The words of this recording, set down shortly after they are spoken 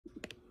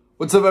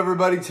What's up,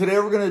 everybody? Today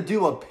we're going to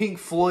do a Pink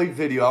Floyd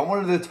video. I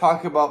wanted to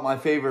talk about my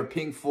favorite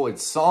Pink Floyd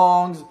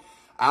songs,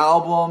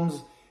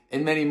 albums,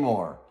 and many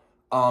more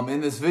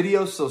in this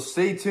video, so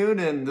stay tuned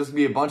and there's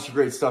going to be a bunch of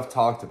great stuff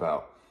talked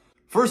about.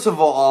 First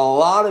of all, a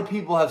lot of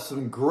people have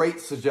some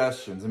great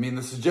suggestions. I mean,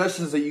 the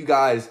suggestions that you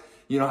guys,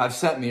 have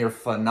sent me are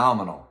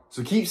phenomenal.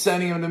 So keep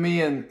sending them to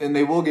me and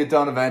they will get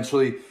done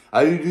eventually.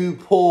 I do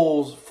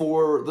polls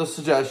for the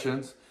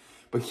suggestions,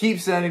 but keep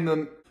sending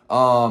them.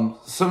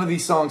 Some of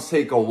these songs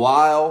take a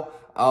while,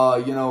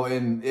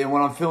 and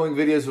when I'm filming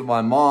videos with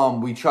my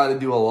mom, we try to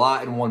do a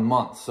lot in 1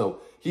 month. So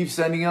keep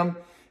sending them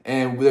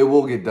and they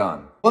will get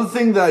done. One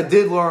thing that I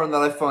did learn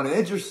that I found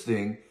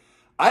interesting,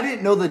 I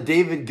didn't know that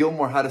David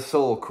Gilmour had a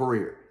solo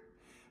career.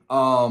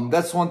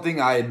 That's one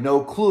thing I had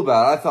no clue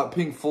about. I thought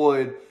Pink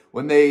Floyd,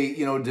 when they,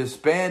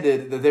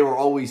 disbanded, that they were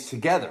always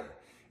together.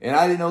 And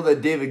I didn't know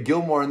that David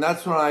Gilmour, and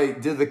that's when I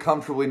did the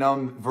Comfortably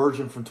Numb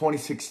version from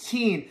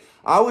 2016.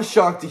 I was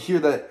shocked to hear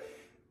that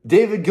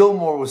David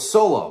Gilmour was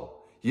solo,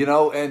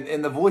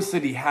 and the voice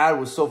that he had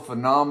was so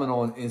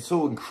phenomenal and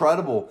so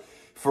incredible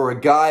for a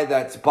guy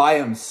that's by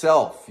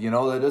himself,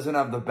 that doesn't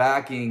have the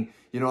backing,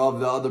 of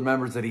the other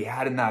members that he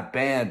had in that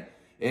band.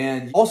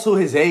 And also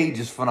his age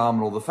is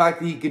phenomenal. The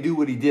fact that he could do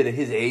what he did at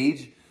his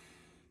age,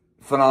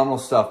 phenomenal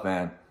stuff,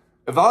 man.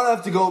 If I would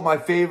have to go with my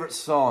favorite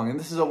song, and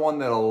this is one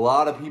that a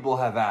lot of people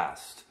have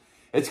asked,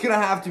 it's going to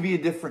have to be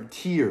in different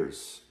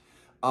tiers.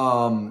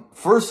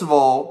 First of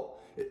all,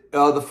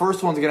 the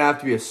first one's going to have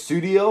to be a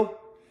studio,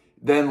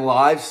 then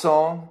live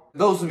song.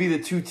 Those would be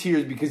the two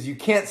tiers because you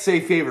can't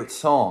say favorite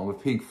song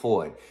with Pink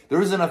Floyd.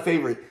 There isn't a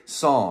favorite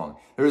song.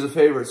 There's a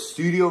favorite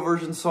studio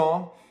version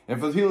song.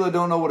 And for the people that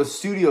don't know what a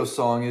studio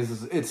song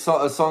is, it's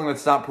a song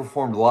that's not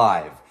performed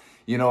live.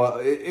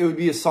 It would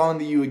be a song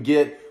that you would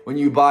get when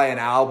you buy an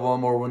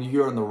album or when you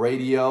hear on the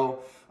radio.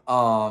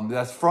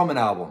 That's from an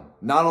album,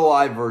 not a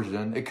live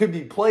version. It could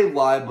be played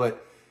live,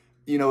 but,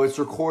 it's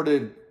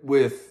recorded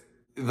with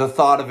the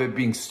thought of it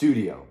being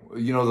studio.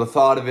 The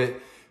thought of it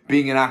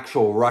being an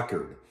actual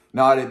record,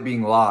 not it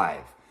being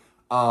live.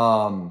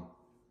 So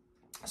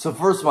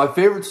first, my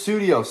favorite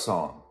studio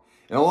song.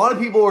 And a lot of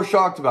people were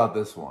shocked about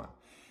this one.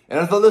 And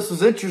I thought this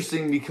was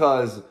interesting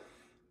because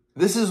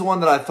this is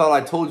one that I thought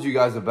I told you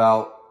guys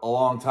about a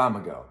long time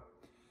ago.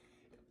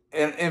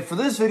 And for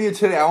this video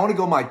today, I want to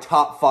go my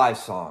top 5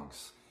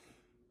 songs.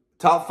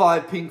 Top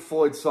 5 Pink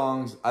Floyd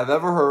songs I've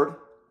ever heard.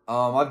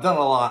 I've done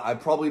a lot.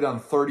 I've probably done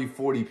 30,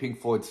 40 Pink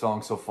Floyd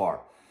songs so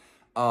far.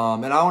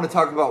 And I want to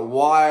talk about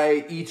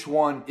why each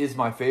one is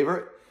my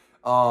favorite.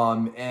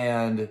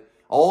 And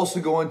I'll also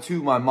go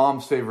into my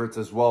mom's favorites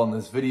as well in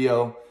this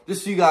video.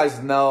 Just so you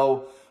guys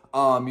know,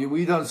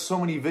 we've done so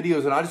many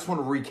videos and I just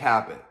want to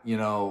recap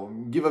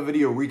it. Give a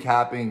video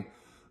recapping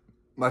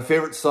my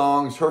favorite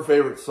songs, her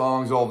favorite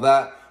songs, all of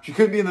that. She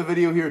could be in the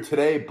video here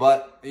today,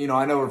 but,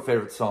 I know her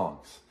favorite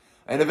songs.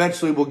 And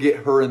eventually we'll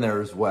get her in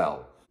there as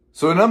well.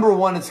 So number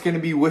 1, it's going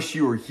to be Wish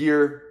You Were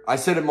Here. I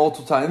said it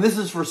multiple times. And this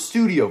is for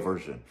studio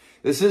version.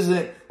 This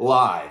isn't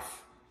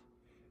live.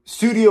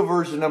 Studio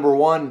version number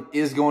 1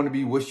 is going to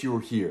be Wish You Were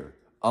Here.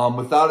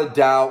 Without a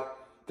doubt,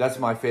 that's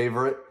my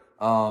favorite.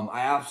 I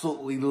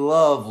absolutely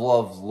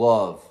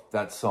love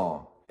that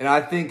song. And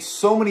I think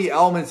so many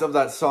elements of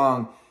that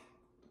song,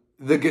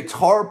 the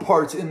guitar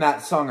parts in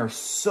that song are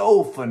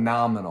so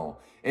phenomenal.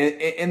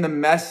 And the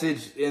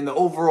message and the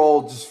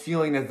overall just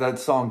feeling that that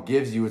song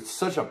gives you, it's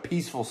such a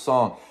peaceful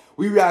song.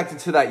 We reacted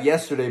to that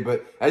yesterday,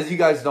 but as you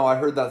guys know, I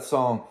heard that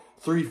song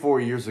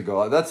 3-4 years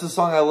ago. That's a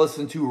song I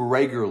listen to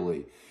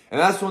regularly. And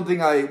that's one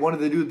thing I wanted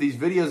to do with these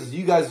videos is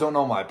you guys don't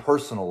know my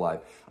personal life.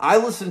 I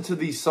listen to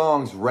these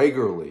songs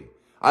regularly.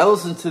 I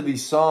listen to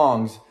these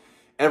songs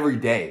every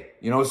day.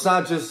 It's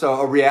not just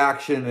a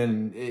reaction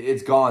and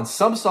it's gone.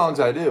 Some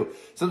songs I do.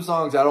 Some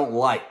songs I don't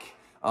like.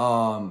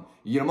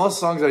 Most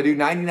songs I do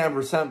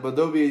 99%, but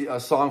there'll be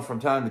a song from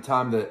time to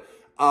time that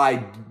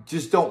I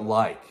just don't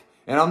like.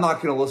 And I'm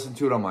not going to listen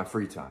to it on my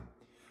free time.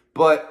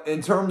 But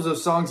in terms of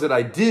songs that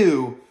I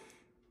do,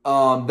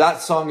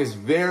 that song is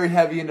very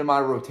heavy into my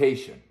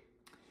rotation.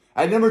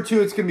 At number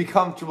 2, it's going to be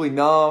Comfortably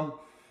Numb.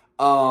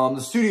 The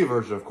studio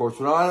version, of course.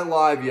 We're not at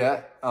live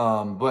yet.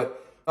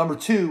 But number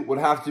 2 would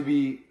have to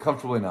be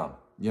Comfortably Numb.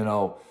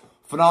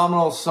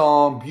 Phenomenal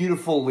song,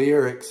 beautiful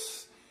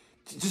lyrics,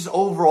 just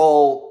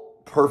overall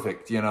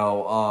perfect,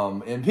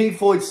 and Pink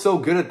Floyd's so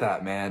good at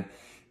that, man.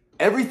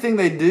 Everything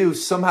they do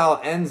somehow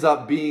ends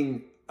up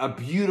being a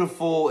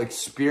beautiful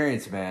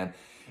experience, man.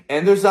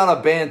 And there's not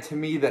a band to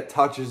me that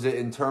touches it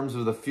in terms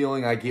of the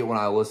feeling I get when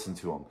I listen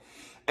to them.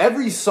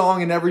 Every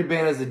song in every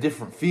band has a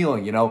different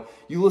feeling,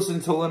 You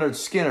listen to Leonard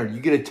Skinner, you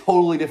get a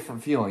totally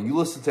different feeling. You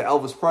listen to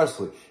Elvis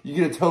Presley, you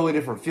get a totally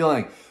different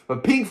feeling.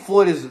 But Pink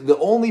Floyd is the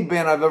only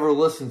band I've ever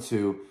listened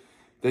to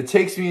that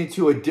takes me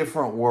into a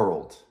different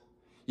world.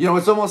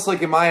 It's almost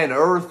like, am I in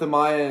Earth? Am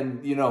I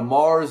in,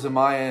 Mars? Am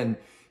I in,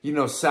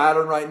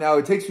 Saturn right now?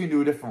 It takes me into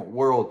a different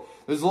world.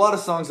 There's a lot of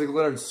songs like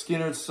Leonard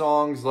Skinner's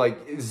songs,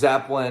 like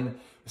Zeppelin,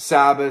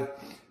 Sabbath,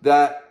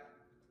 that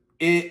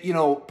it, you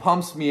know,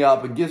 pumps me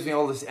up and gives me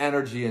all this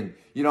energy, and,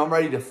 you know, I'm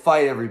ready to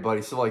fight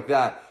everybody, stuff like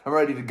that. I'm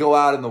ready to go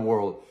out in the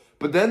world.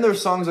 But then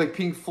there's songs like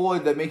Pink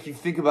Floyd that make you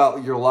think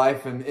about your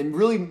life and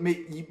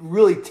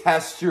really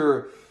test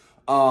your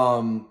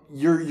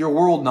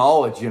world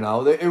knowledge, you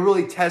know. It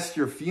really tests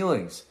your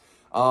feelings,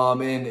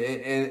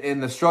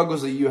 and the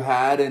struggles that you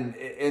had, and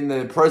in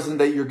the present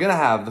that you're going to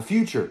have, the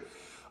future.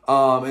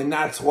 And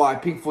that's why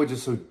Pink Floyd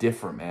is so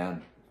different,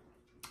 man.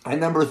 And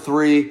number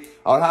 3,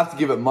 I would have to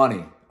give it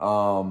Money.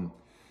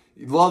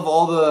 Love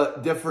all the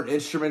different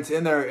instruments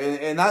in there.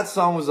 And that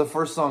song was the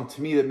first song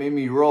to me that made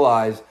me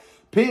realize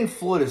Pink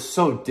Floyd is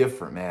so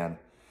different, man.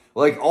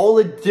 Like, all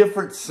the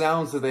different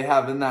sounds that they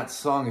have in that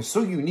song is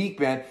so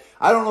unique, man.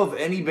 I don't know if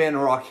any band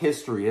in rock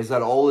history has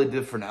had all the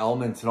different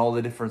elements and all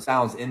the different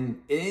sounds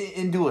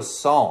into a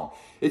song.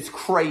 It's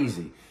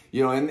crazy.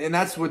 You know, and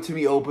that's what, to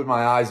me, opened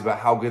my eyes about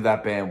how good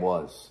that band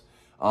was.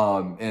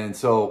 And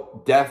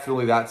so,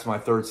 definitely, that's my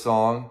 3rd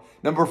song.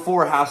 Number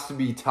 4 has to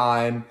be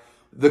Time.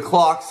 The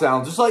clock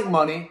sounds, just like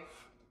Money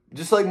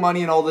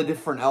and all the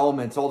different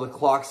elements, all the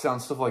clock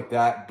sounds, stuff like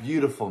that.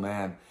 Beautiful,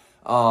 man.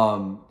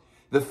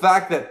 The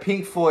fact that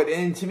Pink Floyd,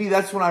 and to me,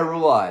 that's when I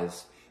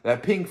realized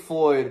that Pink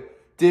Floyd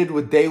did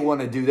what they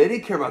want to do. They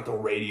didn't care about the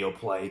radio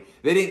play.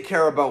 They didn't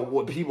care about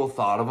what people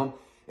thought of them.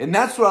 And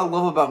that's what I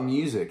love about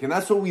music. And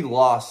that's what we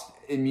lost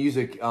in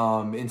music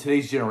in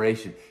today's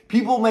generation.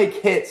 People make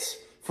hits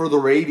for the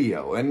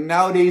radio. And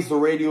nowadays, the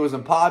radio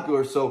isn't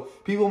popular, so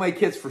people make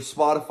hits for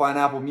Spotify and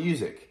Apple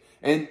Music.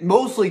 And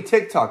mostly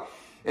TikTok.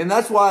 And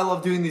that's why I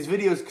love doing these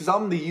videos, because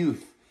I'm the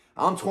youth.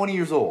 I'm 20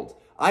 years old.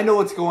 I know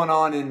what's going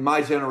on in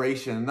my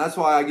generation, and that's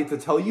why I get to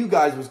tell you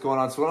guys what's going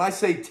on. So when I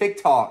say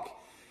TikTok,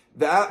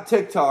 the app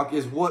TikTok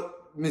is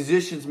what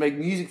musicians make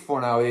music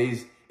for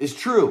nowadays, is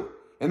true.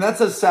 And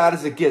that's as sad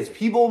as it gets.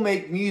 People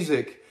make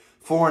music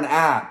for an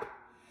app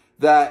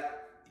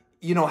that,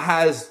 you know,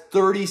 has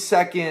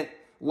 30-second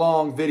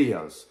long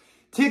videos.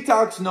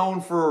 TikTok's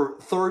known for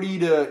 30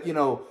 to, you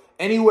know,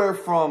 anywhere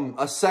from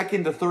a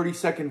second to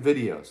 30-second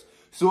videos.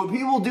 So what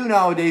people do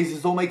nowadays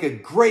is they'll make a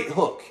great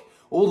hook,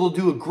 or they'll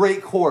do a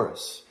great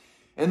chorus,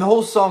 and the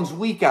whole song's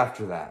weak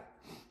after that.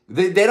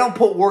 They don't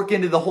put work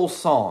into the whole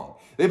song.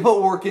 They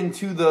put work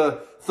into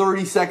the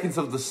 30 seconds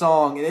of the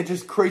song, and it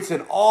just creates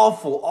an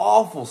awful,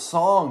 awful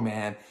song,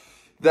 man.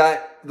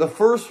 That the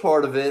first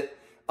part of it,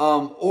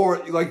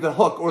 or like the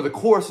hook or the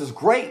chorus, is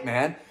great,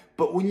 man.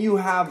 But when you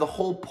have the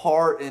whole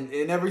part and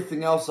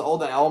everything else, all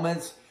the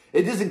elements,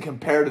 it doesn't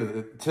compare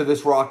to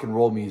this rock and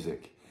roll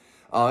music.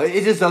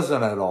 It just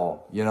doesn't at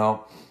all, you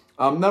know.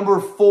 Number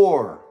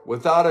 4,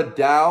 without a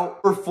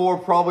doubt. Number 4,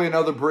 probably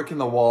Another Brick in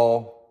the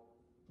Wall.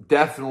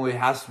 Definitely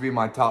has to be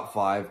my top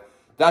 5.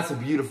 That's a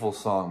beautiful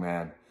song,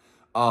 man.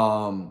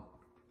 Love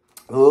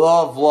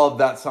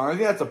that song. I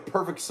think that's a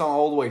perfect song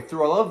all the way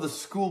through. I love the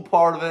school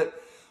part of it.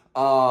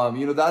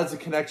 You know, that is a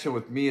connection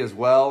with me as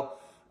well.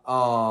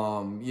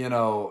 You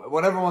know,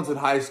 when everyone's in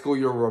high school,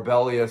 you're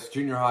rebellious.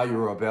 Junior high,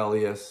 you're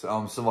rebellious.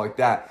 Stuff like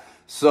that.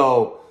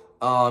 So,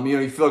 you know,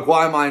 you feel like,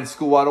 why am I in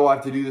school? Why do I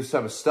have to do this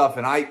type of stuff?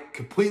 And I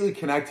completely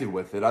connected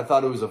with it. I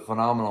thought it was a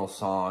phenomenal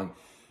song.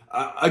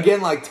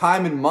 Again, like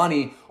Time and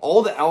Money,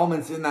 all the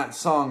elements in that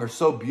song are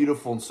so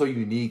beautiful and so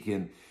unique.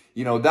 And,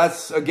 you know,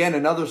 that's, again,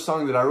 another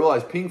song that I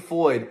realized Pink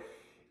Floyd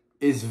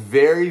is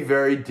very,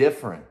 very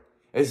different.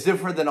 It's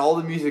different than all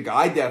the music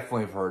I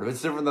definitely have heard of.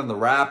 It's different than the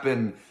rap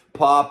and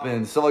pop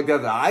and stuff like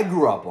that I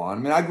grew up on.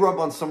 I mean, I grew up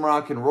on some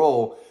rock and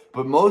roll,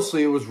 but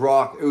mostly it was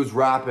rock, it was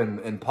rap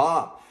and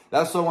pop.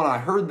 That's why when I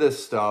heard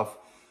this stuff,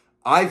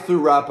 I threw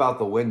rap out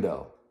the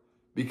window.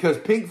 Because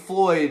Pink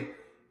Floyd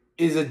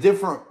is a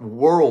different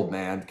world,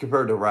 man,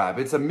 compared to rap.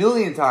 It's a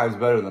million times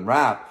better than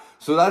rap.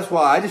 So that's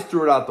why I just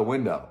threw it out the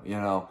window, you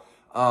know.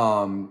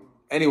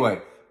 Anyway,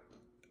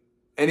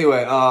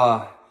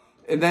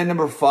 and then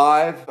number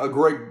 5, a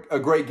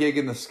great Gig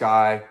in the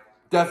Sky.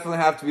 Definitely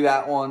have to be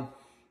that one.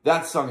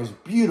 That song is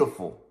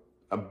beautiful.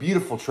 A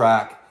beautiful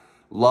track.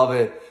 Love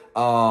it.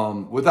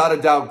 Without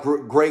a doubt,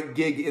 Great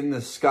Gig in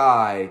the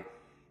Sky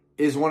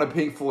is one of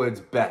Pink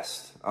Floyd's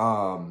best.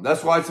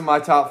 That's why it's in my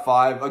top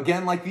 5.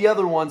 Again, like the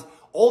other ones,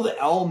 all the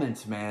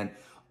elements, man,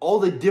 all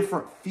the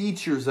different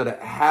features that it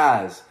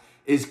has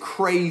is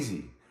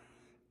crazy.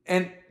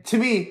 And to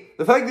me,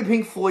 the fact that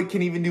Pink Floyd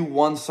can even do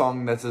one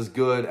song that's as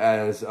good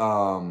as, you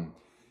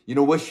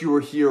know, Wish You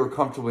Were Here or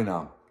Comfortably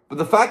Numb. But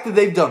the fact that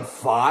they've done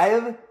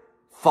 5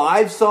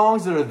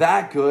 songs that are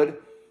that good,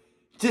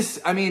 just,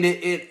 I mean,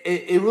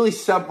 it really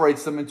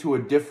separates them into a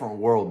different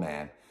world,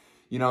 man.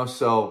 You know,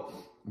 so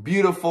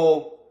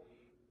beautiful.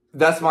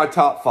 That's my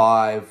top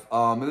 5.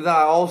 And then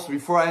I also,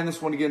 before I end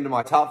this one, to get into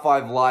my top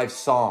 5 live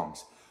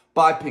songs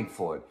by Pink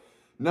Floyd.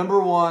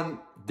 Number 1,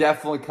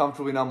 definitely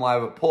Comfortably Numb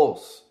live at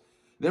Pulse.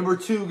 Number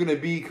 2, going to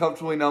be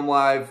Comfortably Numb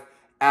live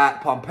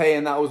at Pompeii,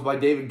 and that was by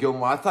David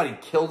Gilmour. I thought he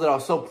killed it. I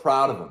was so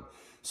proud of him.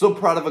 So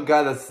proud of a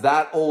guy that's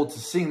that old to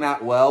sing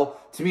that well.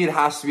 To me, it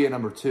has to be at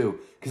number 2.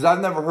 Because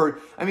I've never heard,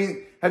 I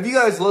mean, have you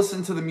guys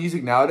listened to the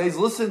music nowadays?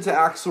 Listen to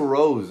Axl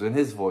Rose and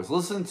his voice.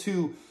 Listen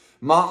to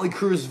Motley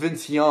Crue's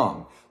Vince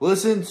Young.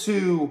 Listen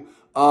to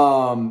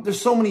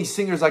There's so many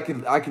singers I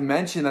can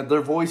mention that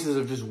their voices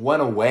have just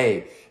went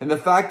away. And the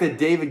fact that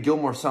David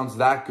Gilmour sounds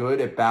that good,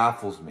 it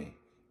baffles me.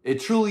 It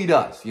truly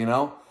does, you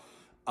know?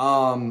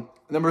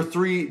 Number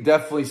 3,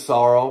 definitely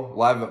Sorrow,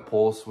 live at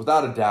Pulse,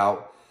 without a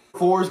doubt.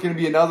 4 is going to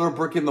be Another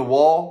Brick in the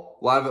Wall,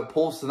 live at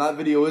Pulse, and that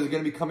video is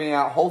going to be coming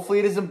out. Hopefully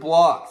it isn't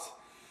blocked,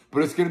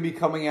 but it's going to be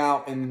coming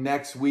out in the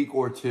next week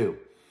or 2.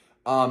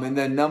 And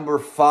then number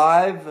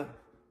 5,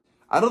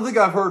 I don't think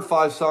I've heard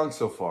 5 songs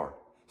so far.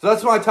 So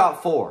that's my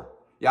top 4.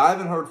 Yeah, I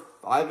haven't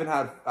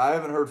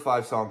heard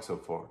 5 songs so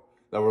far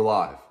that were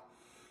live.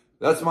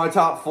 That's my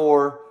top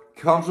 4.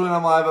 Comfortably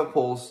Numb live at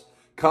Pulse.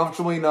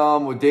 Comfortably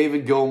Numb with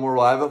David Gilmour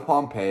live at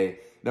Pompeii.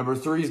 Number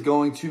 3 is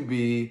going to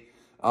be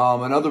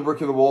Another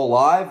Brick in the Wall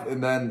live.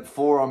 And then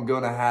 4 I'm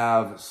going to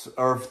have,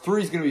 or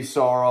 3 is going to be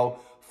Sorrow.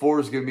 4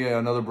 is going to be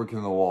Another Brick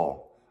in the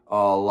Wall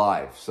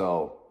live.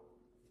 So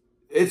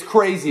it's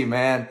crazy,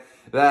 man,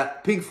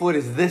 that Pink Floyd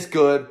is this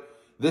good,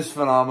 this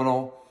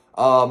phenomenal.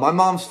 My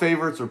mom's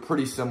favorites are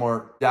pretty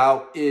similar.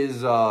 Doubt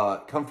is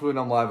Comfortably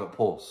Numb live at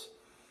Pulse.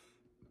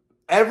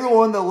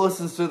 Everyone that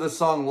listens to this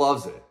song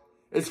loves it.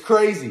 It's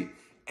crazy.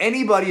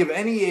 Anybody of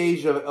any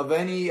age, of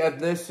any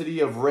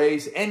ethnicity, of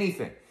race,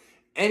 anything,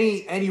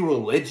 any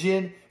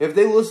religion, if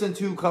they listen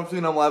to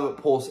Comfortably Numb live at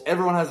Pulse,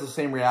 everyone has the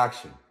same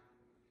reaction.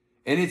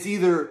 And it's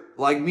either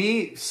like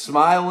me,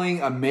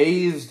 smiling,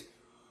 amazed,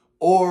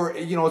 or,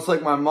 you know, it's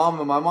like my mom,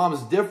 and my mom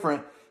is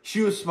different.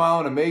 She was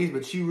smiling, amazed,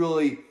 but she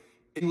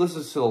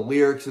listens to the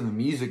lyrics and the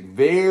music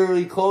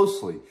very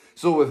closely.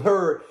 So with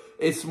her,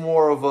 it's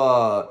more of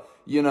a,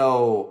 you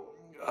know,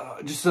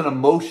 just an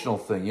emotional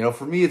thing. You know,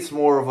 for me, it's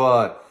more of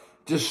a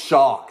just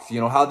shocked, you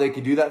know, how they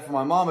could do that. For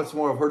my mom, it's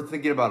more of her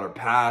thinking about her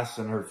past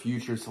and her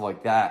future, stuff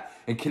like that,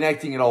 and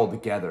connecting it all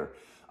together.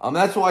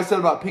 That's why I said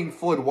about Pink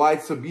Floyd, why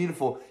it's so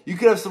beautiful. You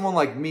could have someone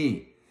like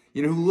me,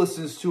 you know, who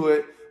listens to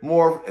it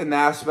more in the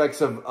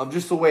aspects of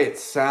just the way it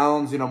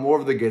sounds, you know, more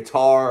of the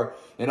guitar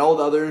and all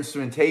the other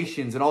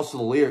instrumentations and also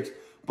the lyrics.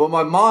 But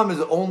my mom is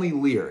only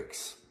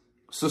lyrics.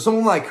 So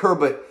someone like her,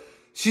 but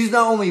she's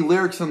not only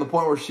lyrics on the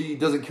point where she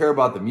doesn't care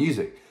about the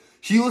music.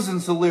 She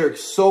listens to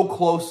lyrics so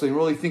closely and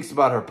really thinks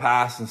about her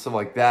past and stuff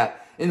like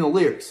that in the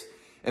lyrics.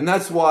 And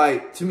that's why,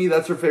 to me,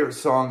 that's her favorite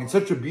song. It's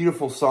such a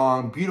beautiful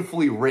song,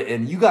 beautifully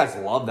written. You guys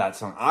love that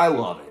song. I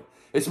love it.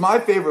 It's my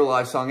favorite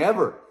live song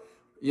ever.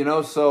 You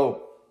know,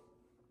 so,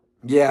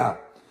 yeah.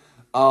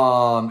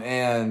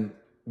 And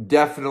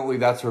definitely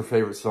that's her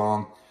favorite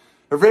song.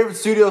 Her favorite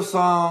studio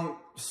song,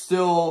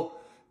 still,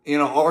 you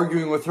know,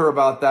 arguing with her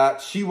about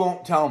that. She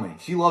won't tell me.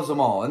 She loves them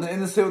all. And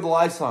the same with the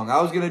live song.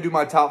 I was going to do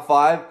my top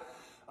 5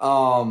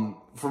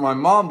 for my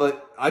mom,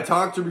 but I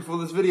talked to her before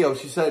this video.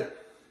 She said,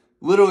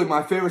 literally,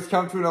 my favorite's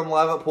Comfortably Numb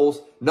live at Pulse.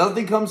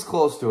 Nothing comes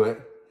close to it.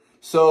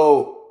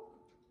 So,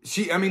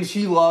 she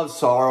loves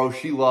Sorrow.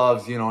 She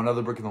loves, you know,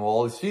 Another Brick in the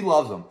Wall. She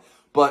loves them.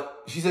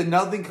 But she said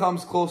nothing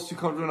comes close to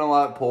Comfortably Numb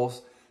live at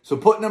Pulse. So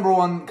put number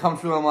 1,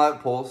 Comfortably Numb live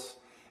at Pulse.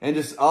 And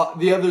just,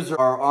 the others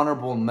are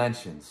honorable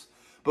mentions.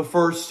 But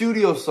for her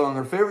studio song,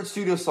 her favorite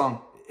studio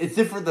song, it's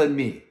different than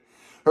me.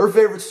 Her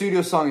favorite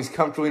studio song is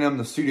Comfortably Numb,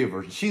 the studio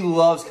version. She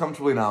loves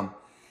Comfortably Numb.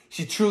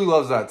 She truly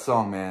loves that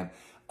song, man.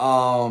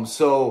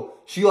 So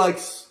she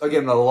likes,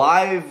 again, the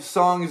live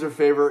song is her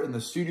favorite, and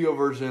the studio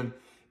version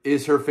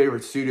is her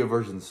favorite studio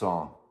version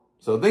song.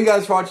 So thank you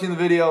guys for watching the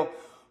video.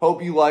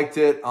 Hope you liked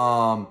it.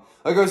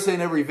 Like I was saying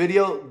in every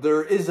video,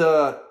 there is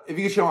if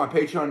you can show my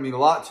Patreon, it'd mean a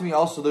lot to me.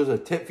 Also, there's a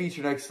tip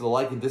feature next to the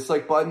like and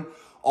dislike button.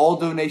 All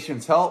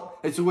donations help.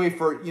 It's a way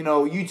for, you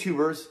know,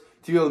 YouTubers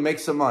to be able to make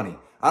some money.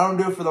 I don't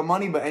do it for the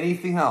money, but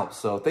anything helps.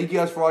 So thank you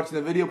guys for watching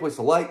the video. Please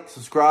like,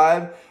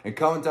 subscribe, and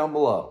comment down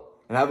below.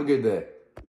 And have a good day.